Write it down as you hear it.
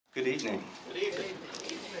Good evening. Good evening.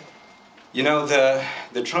 You know,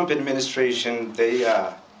 the Trump administration, they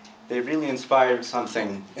really inspired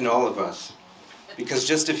something in all of us. Because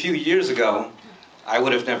just a few years ago, I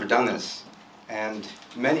would have never done this. And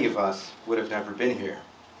many of us would have never been here.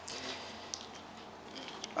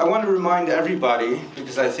 I want to remind everybody,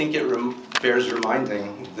 because I think it bears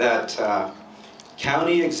reminding, that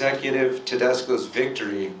County Executive Tedesco's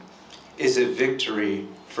victory is a victory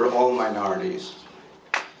for all minorities.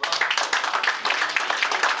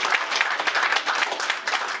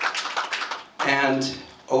 And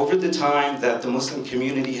over the time that the Muslim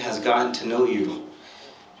community has gotten to know you,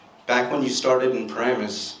 back when you started in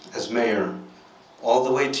Paramus as mayor, all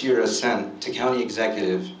the way to your ascent to county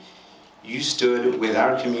executive, you stood with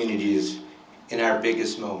our communities in our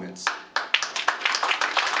biggest moments.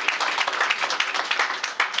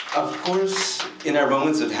 Of course, in our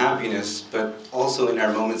moments of happiness, but also in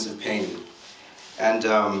our moments of pain. And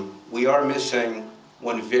we are missing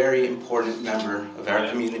one very important member of our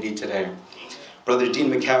community today. Brother Dean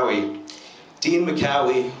McCowie. Dean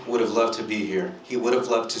McCowie would have loved to be here. He would have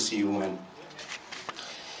loved to see you win.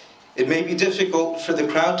 It may be difficult for the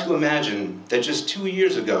crowd to imagine that just 2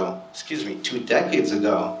 decades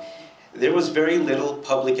ago, there was very little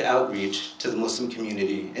public outreach to the Muslim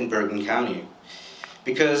community in Bergen County.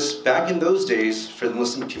 Because back in those days, for the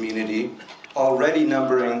Muslim community, already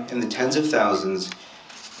numbering in the tens of thousands,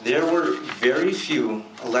 there were very few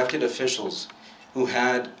elected officials who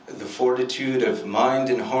had the fortitude of mind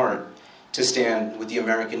and heart to stand with the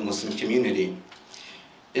American Muslim community.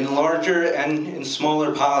 In larger and in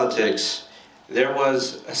smaller politics, there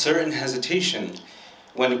was a certain hesitation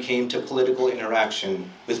when it came to political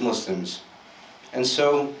interaction with Muslims. And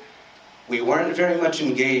so we weren't very much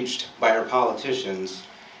engaged by our politicians,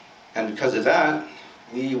 and because of that,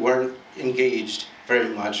 we weren't engaged very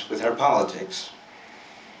much with our politics.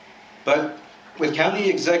 But with County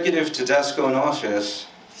Executive Tedesco in office,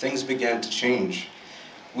 things began to change.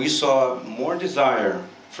 We saw more desire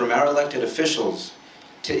from our elected officials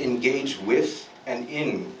to engage with and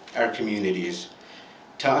in our communities,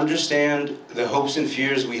 to understand the hopes and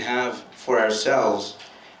fears we have for ourselves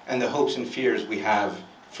and the hopes and fears we have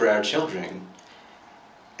for our children.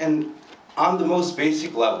 And on the most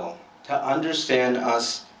basic level, to understand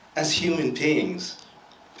us as human beings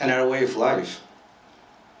and our way of life.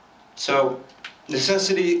 So,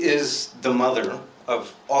 necessity is the mother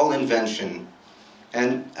of all invention,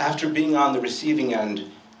 and after being on the receiving end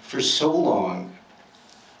for so long,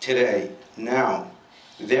 today, now,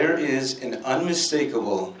 there is an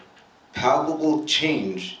unmistakable, palpable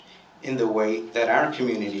change in the way that our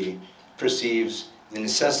community perceives the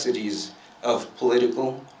necessities of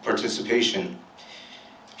political participation.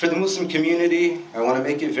 For the Muslim community, I want to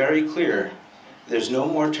make it very clear, there's no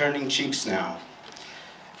more turning cheeks now.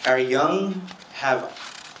 Our young have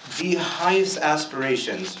the highest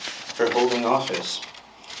aspirations for holding office,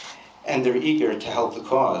 and they're eager to help the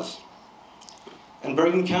cause. And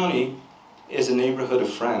Bergen County is a neighborhood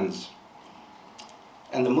of friends.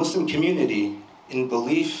 And the Muslim community, in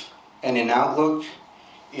belief and in outlook,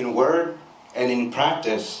 in word and in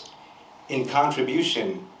practice, in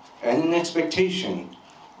contribution and in expectation,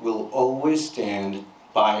 will always stand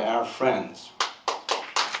by our friends.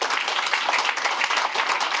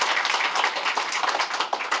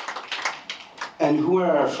 And who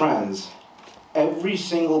are our friends? Every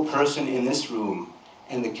single person in this room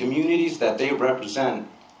and the communities that they represent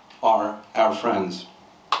are our friends.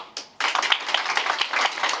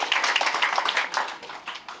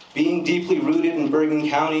 Being deeply rooted in Bergen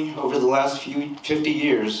County over the last 50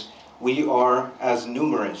 years, we are as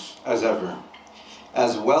numerous as ever,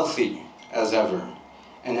 as wealthy as ever,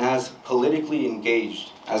 and as politically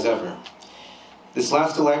engaged as ever. This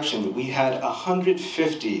last election, we had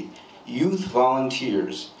 150 youth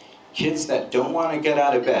volunteers, kids that don't want to get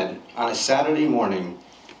out of bed on a Saturday morning,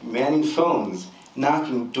 manning phones,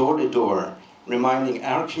 knocking door to door, reminding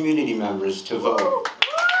our community members to vote.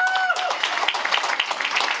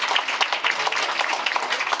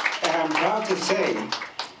 And I'm proud to say,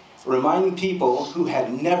 reminding people who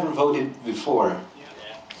had never voted before.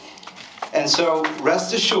 And so,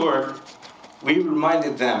 rest assured, we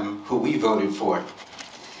reminded them who we voted for.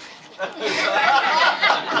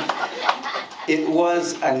 It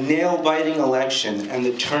was a nail-biting election, and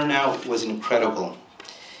the turnout was incredible.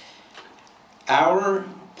 Our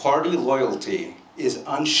party loyalty is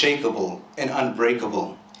unshakable and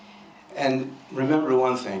unbreakable. And remember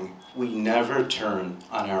one thing, we never turn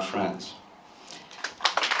on our friends.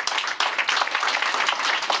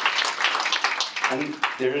 And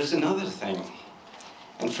there is another thing.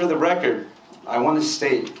 And for the record, I want to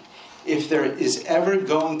state if there is ever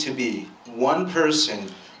going to be one person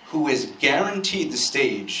who is guaranteed the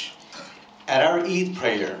stage at our Eid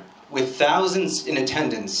prayer with thousands in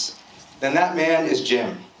attendance, then that man is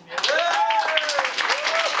Jim.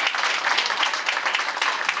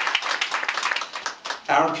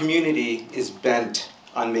 Our community is bent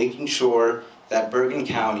on making sure that Bergen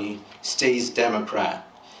County stays Democrat,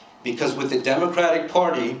 because with the Democratic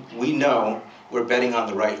Party, we know we're betting on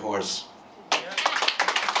the right horse.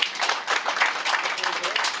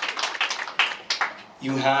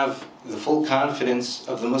 You have the full confidence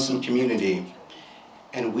of the Muslim community,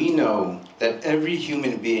 and we know that every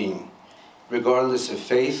human being, regardless of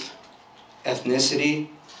faith, ethnicity,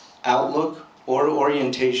 outlook, or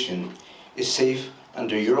orientation, is safe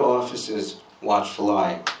under your office's watchful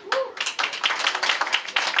eye.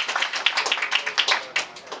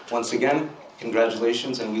 Once again,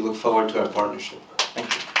 congratulations, and we look forward to our partnership.